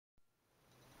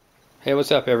Hey,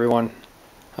 what's up everyone?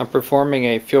 I'm performing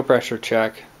a fuel pressure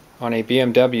check on a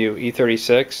BMW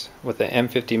E36 with an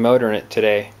M50 motor in it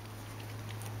today.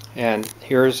 And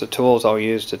here's the tools I'll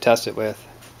use to test it with.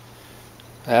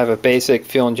 I have a basic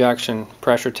fuel injection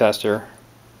pressure tester,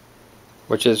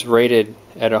 which is rated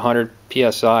at 100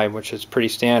 psi, which is pretty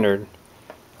standard.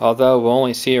 Although we'll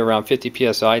only see around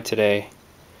 50 psi today,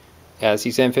 as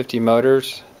these M50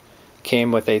 motors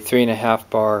came with a 3.5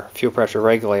 bar fuel pressure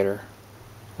regulator,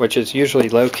 which is usually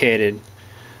located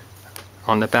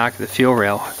on the back of the fuel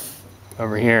rail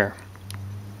over here.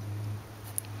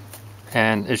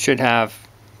 And it should have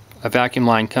a vacuum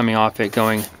line coming off it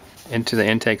going into the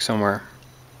intake somewhere.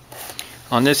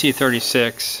 On this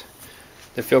E36,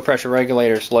 the fuel pressure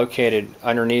regulator is located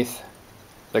underneath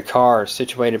the car,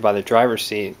 situated by the driver's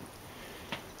seat,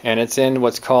 and it's in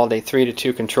what's called a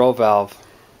 3-to-2 control valve,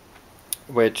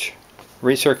 which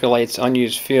recirculates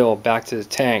unused fuel back to the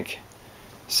tank,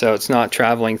 so it's not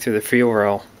traveling through the fuel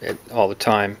rail all the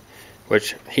time,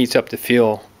 which heats up the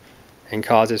fuel and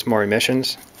causes more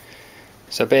emissions.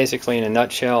 So basically, in a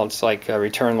nutshell, it's like a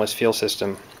returnless fuel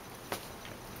system.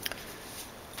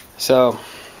 So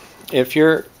if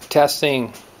you're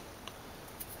testing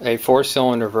a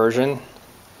 4-cylinder version,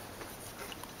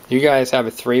 you guys have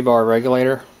a 3-bar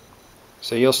regulator,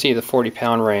 so you'll see the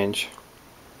 40-pound range.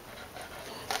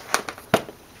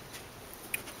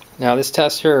 Now this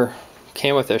tester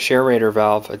came with a share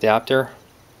valve adapter.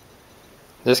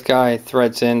 This guy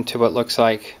threads into what looks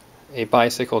like a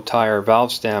bicycle tire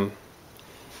valve stem,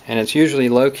 and it's usually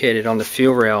located on the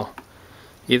fuel rail,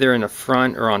 either in the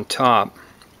front or on top.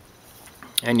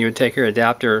 And you would take your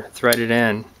adapter, thread it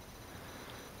in,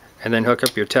 and then hook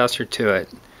up your tester to it.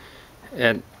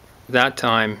 At that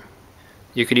time,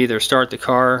 you could either start the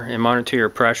car and monitor your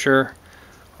pressure,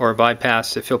 or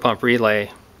bypass the fuel pump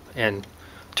relay and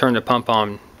turn the pump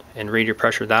on and read your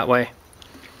pressure that way.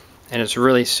 And it's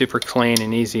really super clean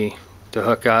and easy to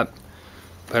hook up.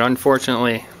 But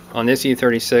unfortunately, on this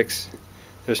E36,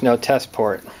 there's no test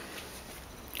port.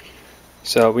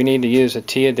 So we need to use a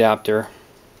T adapter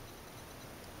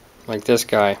like this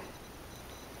guy.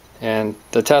 And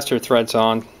the tester threads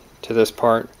on to this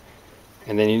part,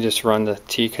 and then you just run the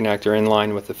T connector in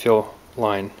line with the fuel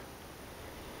line.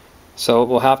 So what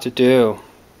we'll have to do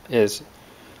is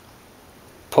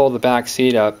pull the back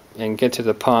seat up and get to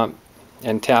the pump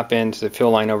and tap into the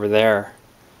fuel line over there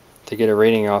to get a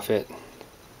reading off it.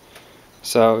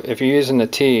 So if you're using the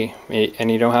T and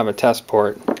you don't have a test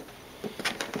port,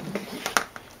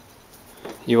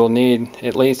 you will need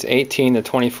at least 18 to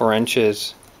 24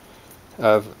 inches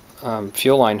of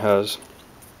fuel line hose.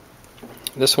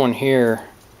 This one here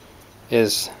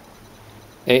is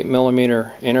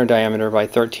 8mm inner diameter by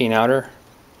 13 outer,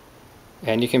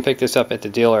 and you can pick this up at the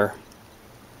dealer.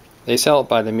 They sell it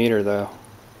by the meter though.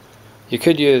 You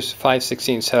could use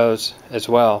 5/16 hose as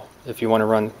well if you want to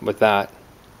run with that,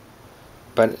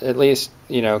 but at least,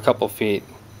 you know, a couple feet.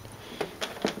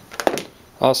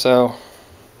 Also,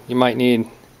 you might need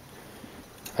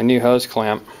a new hose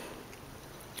clamp,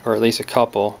 or at least a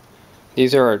couple.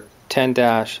 These are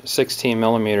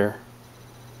 10-16mm,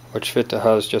 which fit the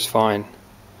hose just fine.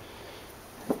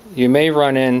 You may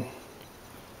run in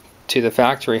to the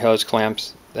factory hose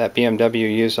clamps that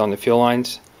BMW used on the fuel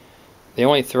lines. They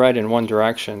only thread in one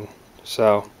direction,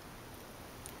 so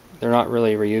they're not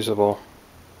really reusable.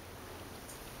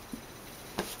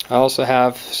 I also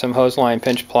have some hose line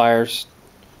pinch pliers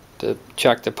to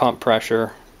check the pump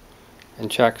pressure and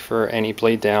check for any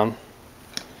bleed down.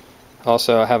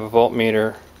 Also, I have a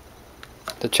voltmeter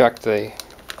to check the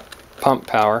pump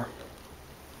power.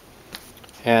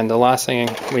 And the last thing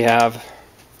we have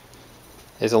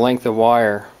is a length of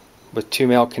wire with 2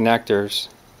 male connectors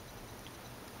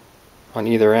on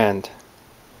either end.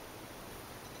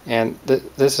 And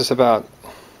this is about,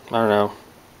 I don't know,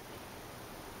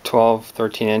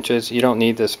 12-13 inches. You don't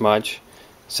need this much.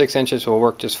 6 inches will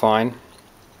work just fine.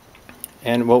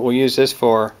 And what we'll use this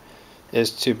for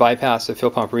is to bypass the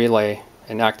fuel pump relay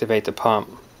and activate the pump.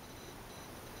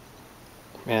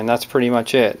 And that's pretty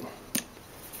much it.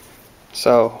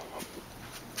 So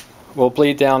we'll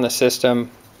bleed down the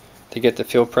system to get the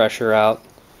fuel pressure out,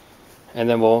 and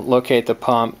then we'll locate the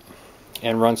pump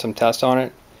and run some tests on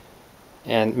it,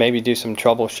 and maybe do some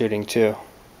troubleshooting too.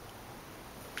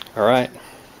 Alright.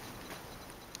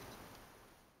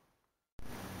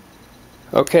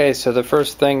 Okay, so the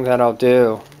first thing that I'll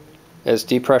do is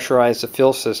depressurize the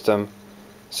fuel system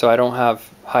so I don't have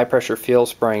high pressure fuel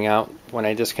spraying out when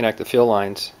I disconnect the fuel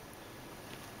lines.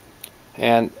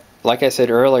 And like I said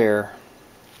earlier,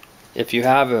 if you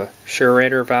have a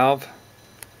share valve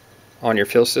on your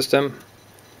fuel system,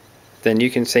 then you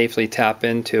can safely tap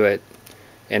into it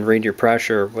and read your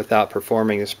pressure without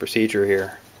performing this procedure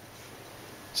here.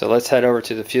 So let's head over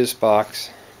to the fuse box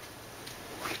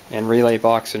and relay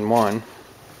box in 1.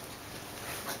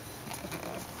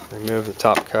 Remove the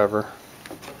top cover.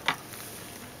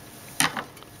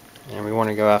 And we want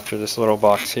to go after this little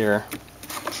box here.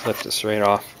 Let's lift it straight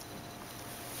off.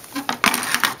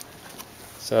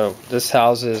 So this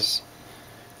houses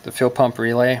the fuel pump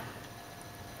relay,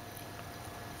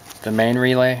 the main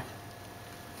relay,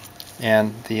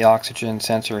 and the oxygen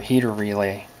sensor heater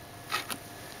relay.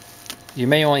 You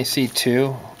may only see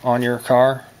 2 on your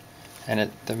car,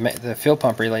 and the fuel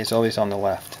pump relay is always on the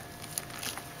left.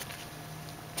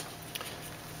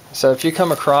 So if you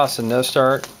come across a no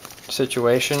start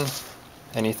situation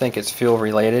and you think it's fuel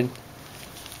related,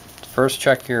 first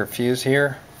check your fuse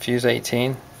here, fuse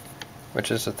 18,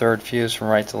 which is the 3rd fuse from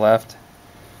right to left.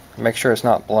 Make sure it's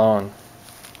not blown.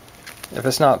 If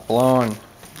it's not blown,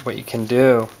 what you can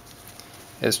do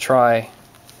is try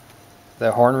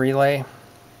the horn relay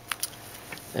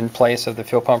in place of the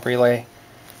fuel pump relay,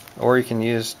 or you can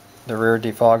use the rear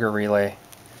defogger relay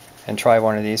and try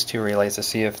one of these 2 relays to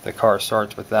see if the car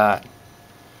starts with that.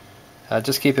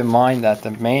 Just keep in mind that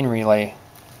the main relay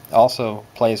also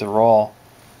plays a role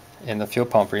in the fuel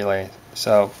pump relay.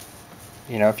 So,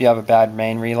 you know, if you have a bad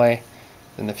main relay,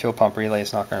 then the fuel pump relay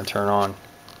is not going to turn on.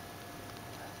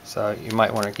 So you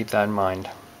might want to keep that in mind.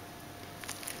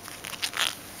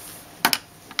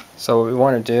 So what we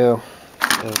want to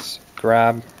do is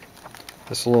grab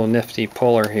this little nifty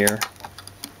puller here,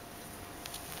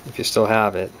 if you still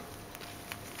have it,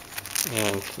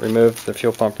 and remove the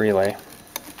fuel pump relay.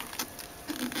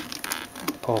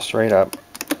 Pull straight up.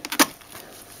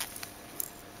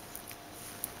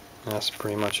 That's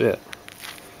pretty much it.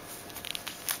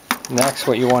 Next,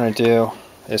 what you want to do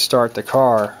is start the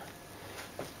car,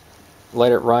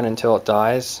 let it run until it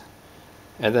dies,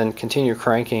 and then continue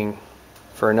cranking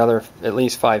for another at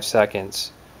least 5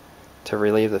 seconds to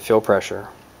relieve the fuel pressure.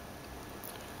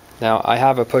 Now I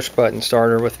have a push button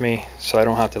starter with me, so I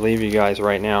don't have to leave you guys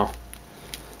right now.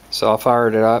 So I'll fire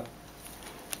it up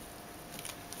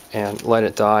and let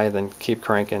it die, then keep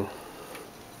cranking.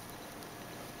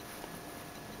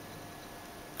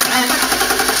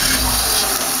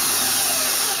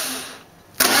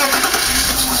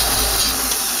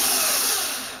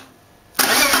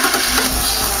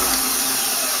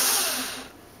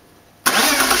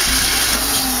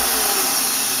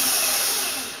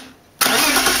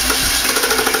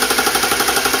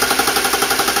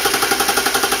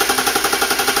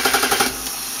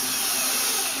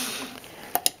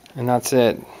 And that's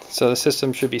it. So the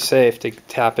system should be safe to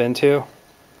tap into.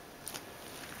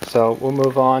 So we'll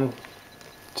move on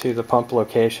to the pump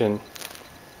location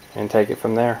and take it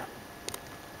from there.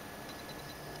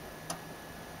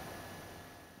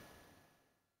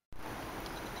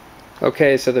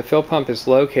 Okay, so the fuel pump is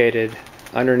located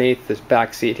underneath this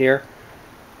back seat here.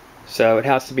 So it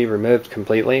has to be removed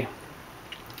completely.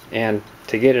 And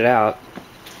to get it out,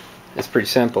 it's pretty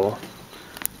simple.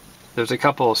 There's a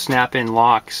couple of snap-in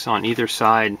locks on either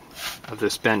side of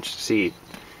this bench seat.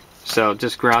 So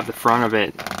just grab the front of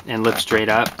it and lift straight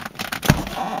up,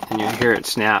 and you hear it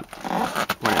snap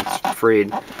when it's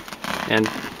freed. And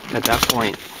at that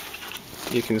point,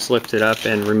 you can just lift it up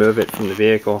and remove it from the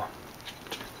vehicle.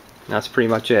 And that's pretty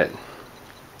much it.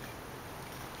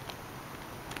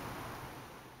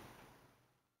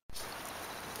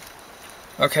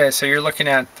 Okay, so you're looking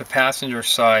at the passenger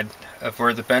side of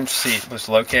where the bench seat was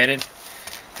located,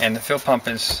 and the fuel pump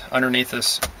is underneath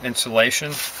this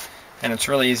insulation, and it's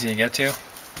really easy to get to.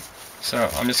 So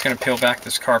I'm just going to peel back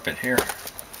this carpet here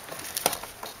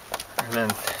and then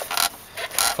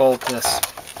fold this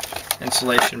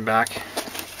insulation back,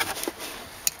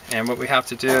 and what we have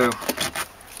to do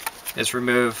is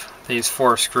remove these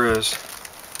 4 screws.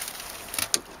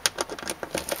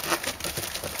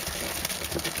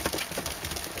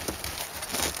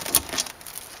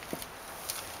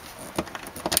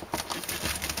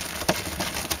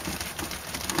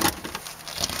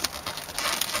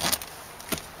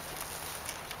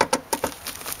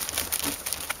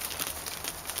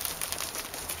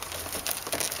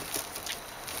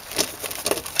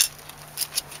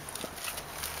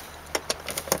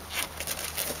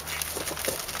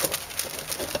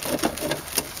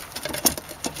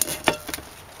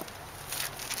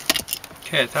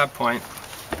 Okay, at that point,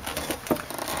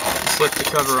 slip the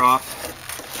cover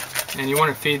off, and you want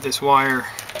to feed this wire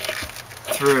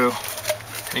through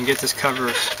and get this cover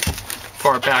as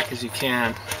far back as you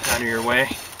can out of your way,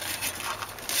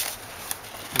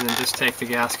 and then just take the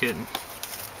gasket and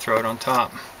throw it on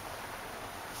top.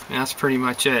 And that's pretty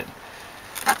much it.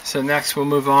 So next we'll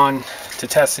move on to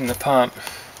testing the pump,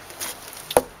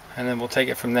 and then we'll take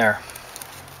it from there.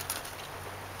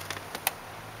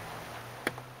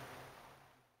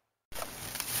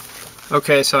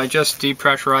 Okay, so I just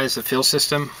depressurized the fuel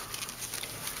system,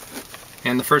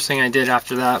 and the first thing I did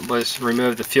after that was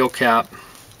remove the fuel cap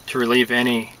to relieve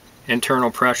any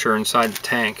internal pressure inside the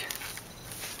tank.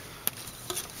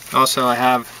 Also, I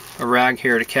have a rag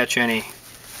here to catch any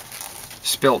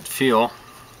spilt fuel.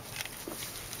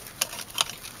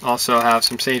 Also have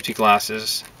some safety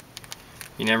glasses.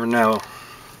 You never know.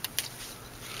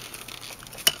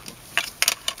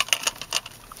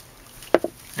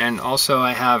 And also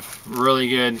I have really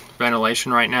good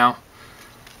ventilation right now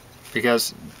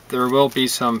because there will be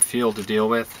some fuel to deal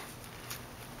with.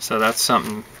 So that's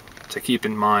something to keep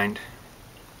in mind.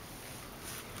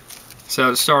 So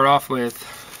to start off with,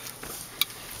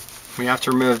 we have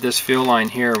to remove this fuel line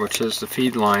here, which is the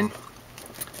feed line,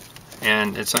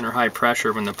 and it's under high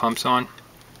pressure when the pump's on.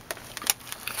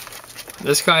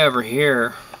 This guy over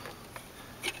here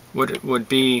would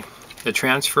be the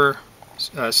transfer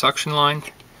suction line.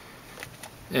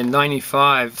 In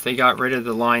 '95 they got rid of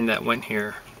the line that went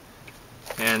here,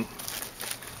 and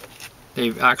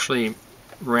they've actually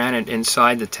ran it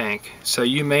inside the tank. So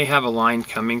you may have a line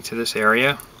coming to this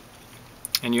area,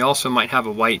 and you also might have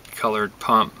a white colored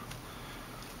pump.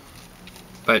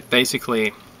 But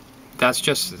basically that's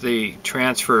just the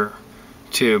transfer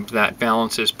tube that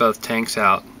balances both tanks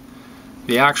out.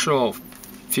 The actual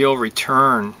fuel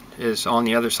return is on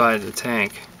the other side of the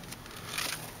tank.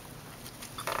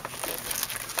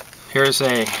 Here's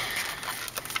a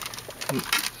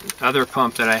other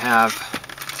pump that I have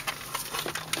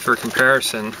for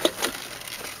comparison.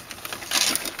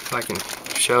 If I can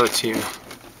show it to you.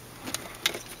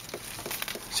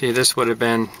 See, this would have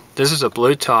been, this is a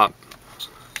blue top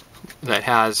that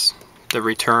has the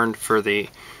return for the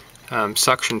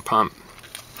suction pump,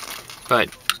 but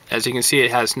as you can see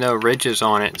it has no ridges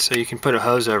on it, so you can put a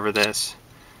hose over this.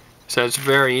 So it's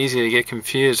very easy to get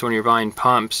confused when you're buying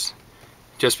pumps.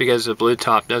 Just because the blue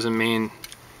top doesn't mean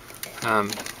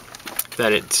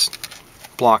that it's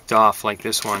blocked off like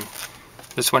this one.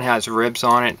 This one has ribs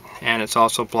on it, and it's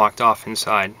also blocked off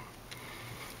inside.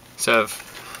 So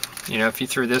if you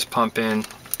threw this pump in,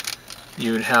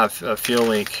 you would have a fuel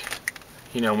leak.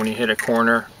 When you hit a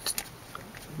corner,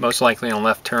 most likely on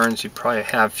left turns, you probably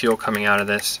have fuel coming out of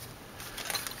this.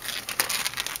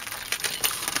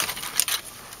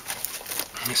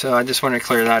 So I just want to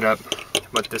clear that up,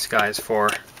 what this guy is for.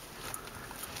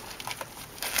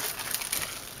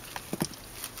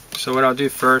 So what I'll do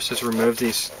first is remove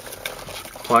these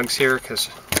plugs here because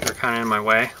they're kind of in my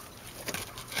way.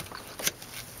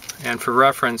 And for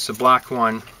reference, the black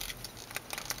one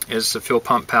is the fuel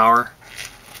pump power.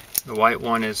 The white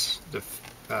one is the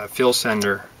fuel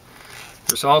sender.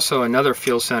 There's also another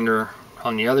fuel sender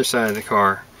on the other side of the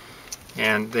car,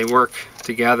 and they work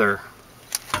together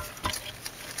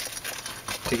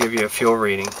to give you a fuel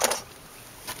reading.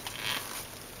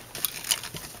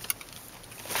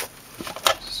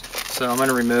 So I'm going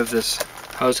to remove this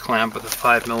hose clamp with a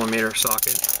 5mm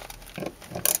socket.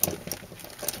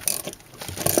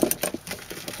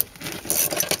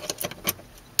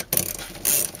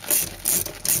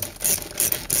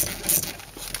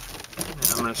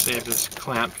 And I'm going to save this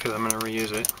clamp because I'm going to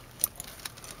reuse it.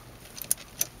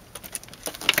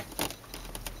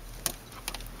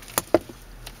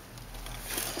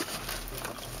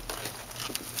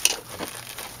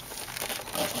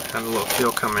 Have a little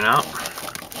fuel coming out.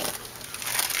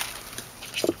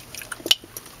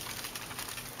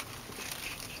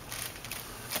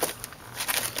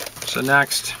 So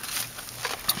next,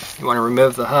 you want to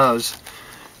remove the hose,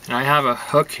 and I have a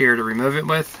hook here to remove it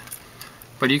with,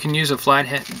 but you can use a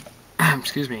flathead,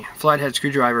 flathead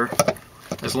screwdriver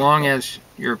as long as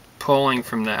you're pulling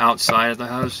from the outside of the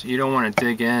hose. You don't want to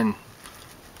dig in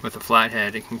with a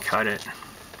flathead; it can cut it.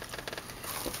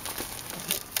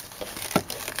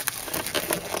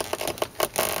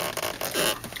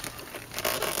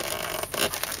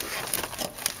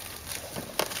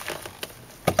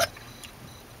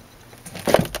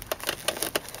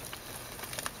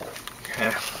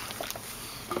 Okay.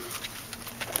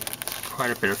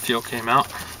 Quite a bit of fuel came out.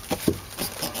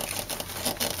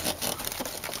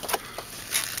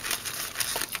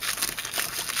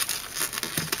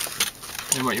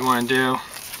 And what you want to do,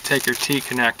 take your T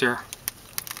connector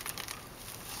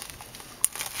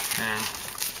and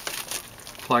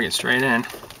plug it straight in.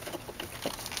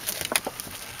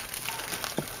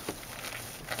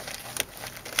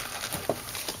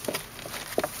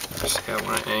 Just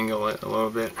want to angle it a little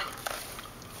bit.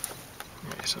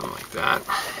 Maybe something like that.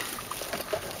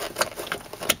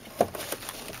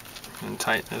 And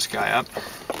tighten this guy up.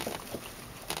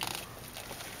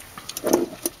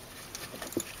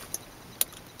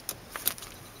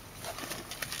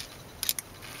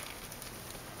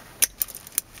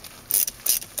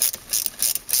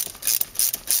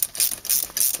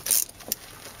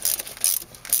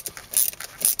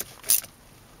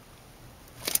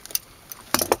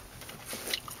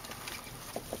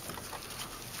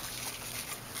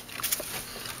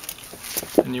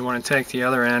 And you want to take the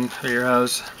other end of your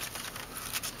hose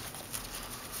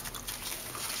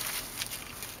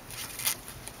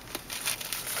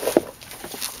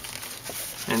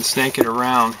and snake it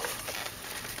around,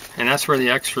 and that's where the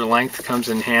extra length comes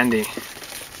in handy.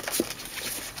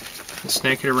 And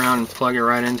snake it around and plug it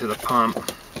right into the pump.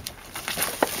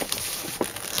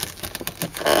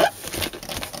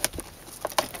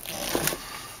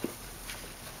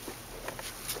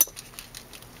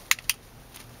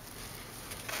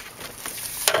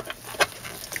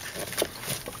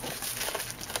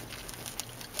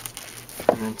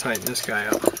 And then tighten this guy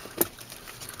up.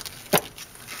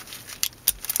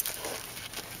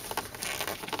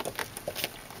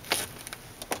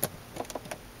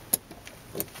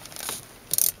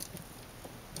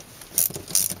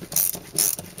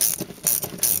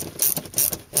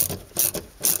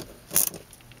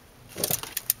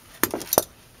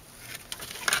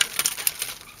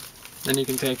 Then you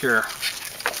can take your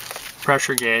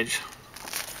pressure gauge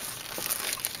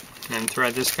and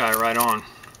thread this guy right on.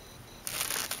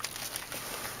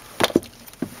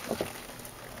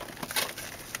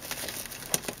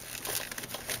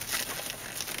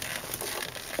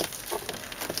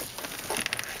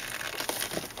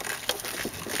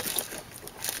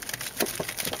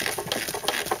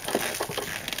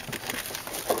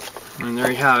 And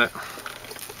there you have it.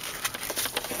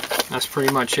 That's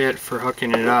pretty much it for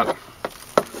hooking it up.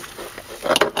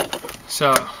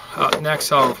 So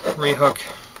next I'll rehook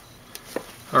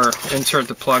or insert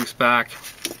the plugs back,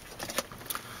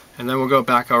 and then we'll go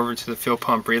back over to the fuel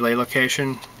pump relay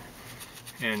location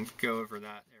and go over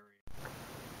that area.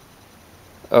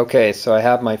 Okay, so I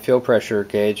have my fuel pressure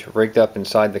gauge rigged up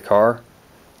inside the car.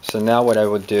 So now what I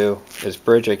would do is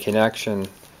bridge a connection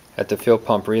at the fuel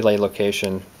pump relay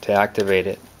location to activate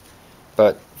it.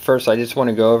 But first I just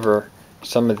want to go over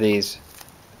some of these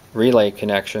relay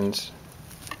connections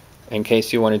in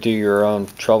case you want to do your own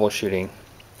troubleshooting.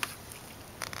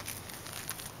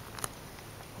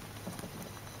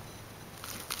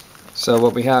 So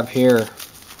what we have here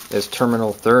is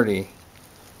terminal 30,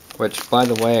 which, by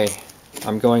the way,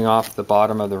 I'm going off the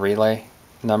bottom of the relay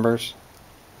numbers.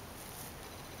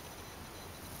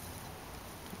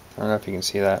 I don't know if you can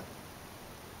see that.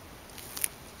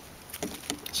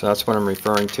 So that's what I'm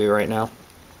referring to right now.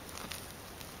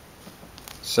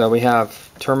 So we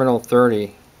have terminal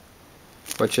 30,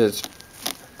 which is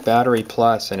battery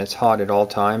plus, and it's hot at all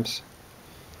times.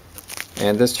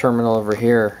 And this terminal over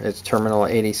here is terminal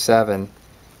 87,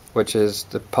 which is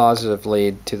the positive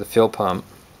lead to the fuel pump.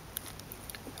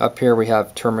 Up here we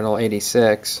have terminal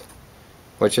 86,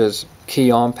 which is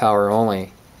key on power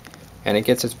only, and it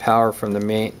gets its power from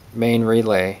the main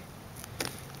relay.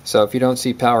 So if you don't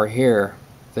see power here,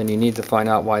 then you need to find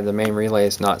out why the main relay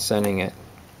is not sending it.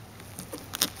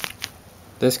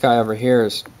 This guy over here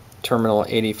is terminal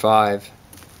 85,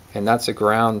 and that's a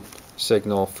ground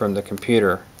signal from the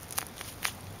computer.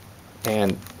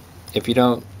 And if you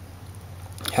don't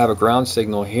have a ground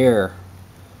signal here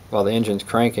while the engine's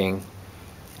cranking,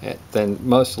 then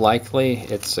most likely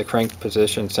it's a crank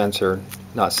position sensor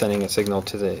not sending a signal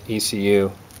to the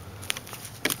ECU,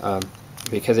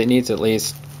 because it needs at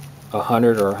least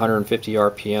 100 or 150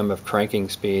 RPM of cranking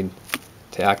speed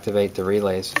to activate the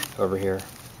relays over here.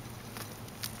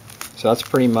 So that's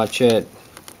pretty much it,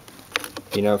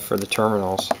 you know, for the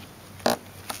terminals.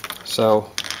 So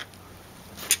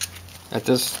at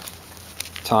this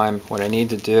time, what I need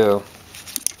to do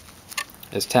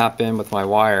is tap in with my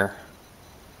wire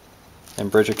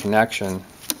and bridge a connection.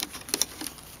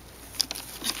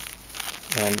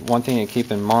 And one thing to keep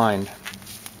in mind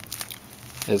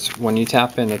is when you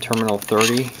tap into terminal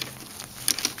 30,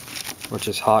 which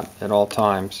is hot at all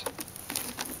times,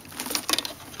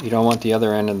 you don't want the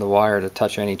other end of the wire to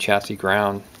touch any chassis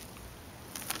ground.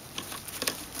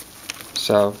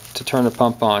 So to turn the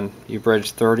pump on, you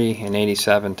bridge 30 and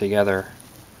 87 together,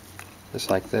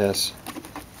 just like this,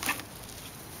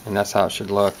 and that's how it should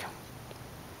look.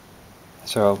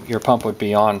 So your pump would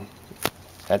be on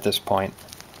at this point.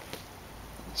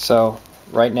 So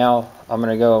right now I'm going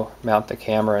to go mount the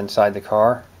camera inside the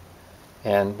car,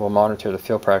 and we'll monitor the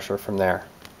fuel pressure from there.